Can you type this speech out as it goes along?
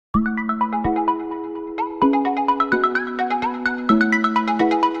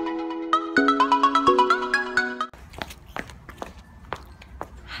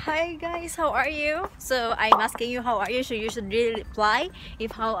Hi guys, how are you? So I'm asking you how are you, so you should really reply if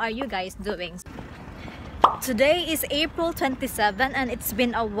how are you guys doing. Today is April 27 and it's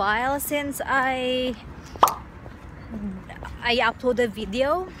been a while since I uploaded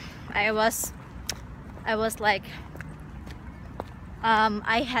video. I was like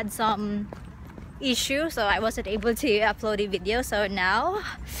I had some issue, so I wasn't able to upload a video. So now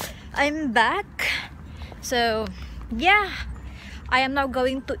I'm back. So yeah, I am now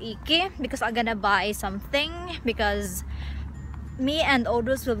going to Iki because I'm gonna buy something, because me and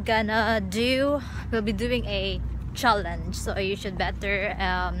Odus will be doing a challenge. So you should better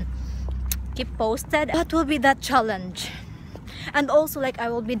keep posted what will be that challenge. And also, like,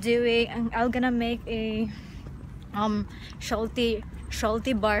 I'm gonna make a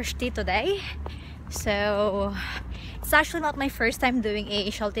ŠALTIBARŠČIAI today. So it's actually not my first time doing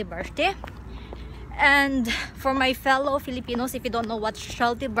a ŠALTIBARŠČIAI. And for my fellow Filipinos, if you don't know what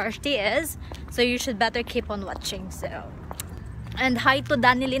ŠALTIBARŠČIAI is, so you should better keep on watching. So, and hi to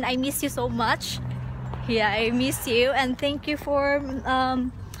Danilyn, I miss you so much. Yeah, I miss you, and thank you for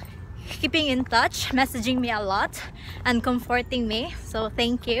keeping in touch, messaging me a lot and comforting me. So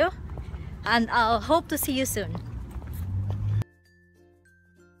thank you, and I'll hope to see you soon.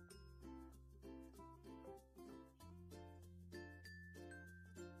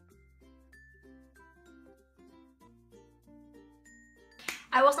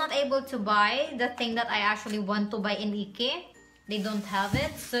 I was not able to buy the thing that I actually want to buy in Iki. They don't have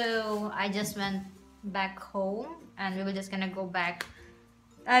it, so I just went back home, and we were just gonna go back.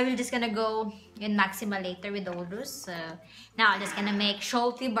 I will just gonna go in Maxima later with Odus. So now I'm just gonna make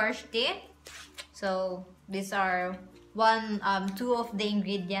ŠALTIBARŠČIAI. So these are two of the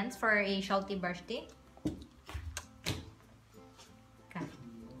ingredients for a ŠALTIBARŠČIAI.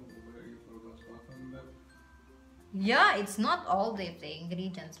 Yeah, it's not all the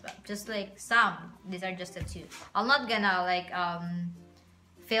ingredients, but just like some. These are just the two. I'm not gonna like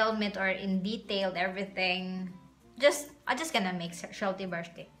film it or in detail everything. I'm just gonna make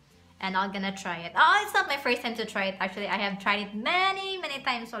ŠALTIBARŠČIAI, and I'm gonna try it. Oh, it's not my first time to try it. Actually, I have tried it many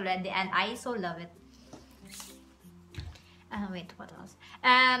times already, and I so love it. Wait, what else?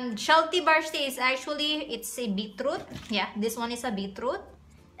 ŠALTIBARŠČIAI is actually, it's a beetroot. Yeah, this one is a beetroot,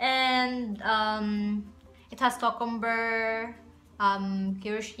 and it has cucumber,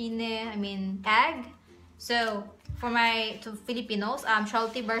 kirschine, egg. So for to Filipinos,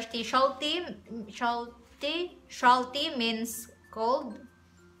 ŠALTIBARŠČIAI, Shalti means cold.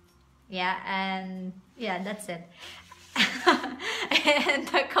 Yeah, and yeah, that's it. And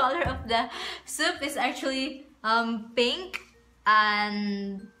the color of the soup is actually pink,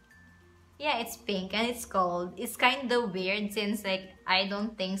 and yeah, it's pink and it's cold. It's kind of weird since, like, I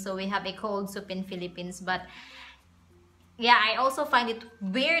don't think so we have a cold soup in Philippines. But yeah, I also find it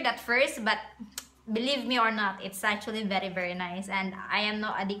weird at first, but believe me or not, it's actually very nice, and I am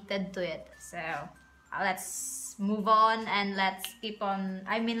not addicted to it. So let's move on, and let's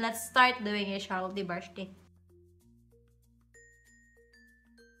start doing a ŠALTIBARŠČIAI.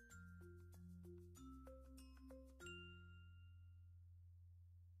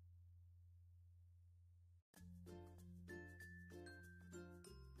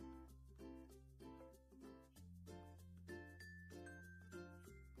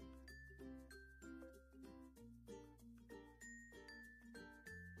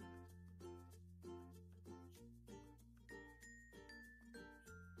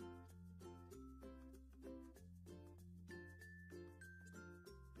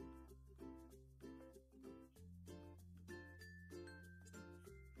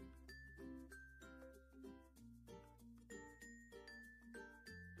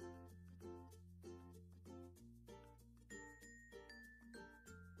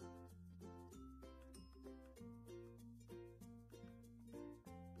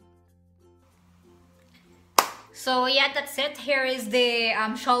 So yeah, that's it. Here is the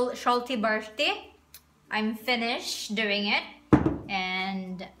ŠALTIBARŠČIAI. I'm finished doing it,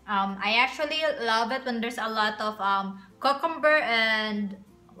 and I actually love it when there's a lot of cucumber and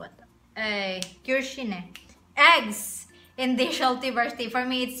kirschine, eggs in the ŠALTIBARŠČIAI. For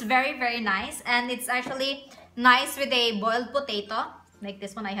me, it's very nice, and it's actually nice with a boiled potato. Like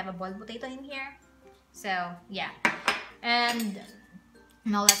this one, I have a boiled potato in here. So yeah, and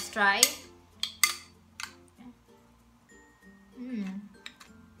now let's try.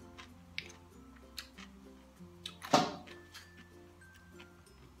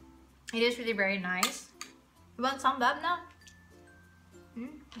 It is really very nice. You want some, Bab, now?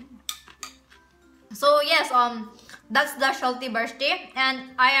 So yes, that's the ŠALTIBARŠČIAI,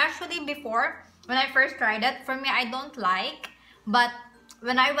 and I actually, before, when I first tried it, for me, I don't like, but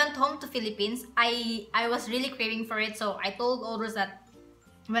when I went home to Philippines, I was really craving for it. So I told Oros that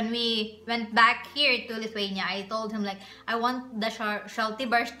when we went back here to Lithuania, I told him like, I want the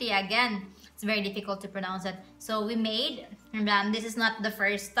ŠALTIBARŠČIAI again. It's very difficult to pronounce it. So we made, and this is not the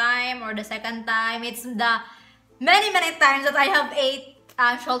first time or the second time. It's the many times that I have ate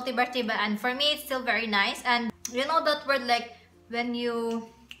ŠALTIBARŠČIAI, and for me it's still very nice. And you know that word, like when you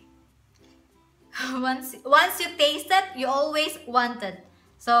once you taste it, you always want it.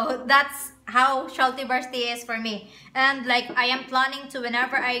 So that's how ŠALTIBARŠČIAI is for me. And like I am planning to,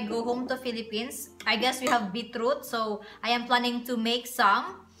 whenever I go home to Philippines, I guess we have beetroot, so I am planning to make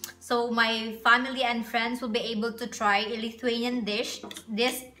some, so my family and friends will be able to try a Lithuanian dish,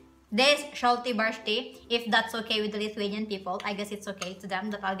 this ŠALTIBARŠČIAI, if that's okay with the Lithuanian people. I guess it's okay to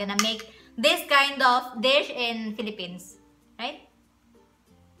them that I'm gonna make this kind of dish in Philippines, right?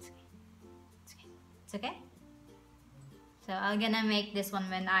 It's okay? So I'm gonna make this one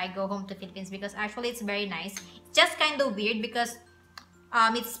when I go home to Philippines, because actually it's very nice. It's just kind of weird because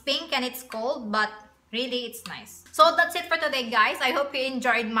it's pink and it's cold, but really it's nice. So that's it for today, guys. I hope you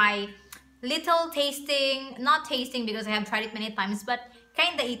enjoyed my little tasting, not tasting because I have tried it many times, but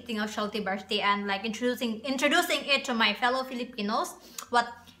kind of eating of ŠALTIBARŠČIAI, and like introducing it to my fellow Filipinos, what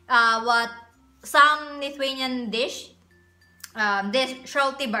some Lithuanian dish, this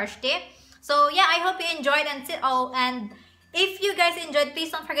ŠALTIBARŠČIAI. So yeah, I hope you enjoyed, and if you guys enjoyed,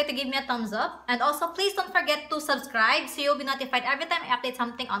 please don't forget to give me a thumbs up, and also please don't forget to subscribe so you'll be notified every time I update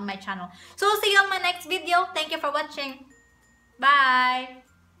something on my channel. So see you on my next video. Thank you for watching. Bye.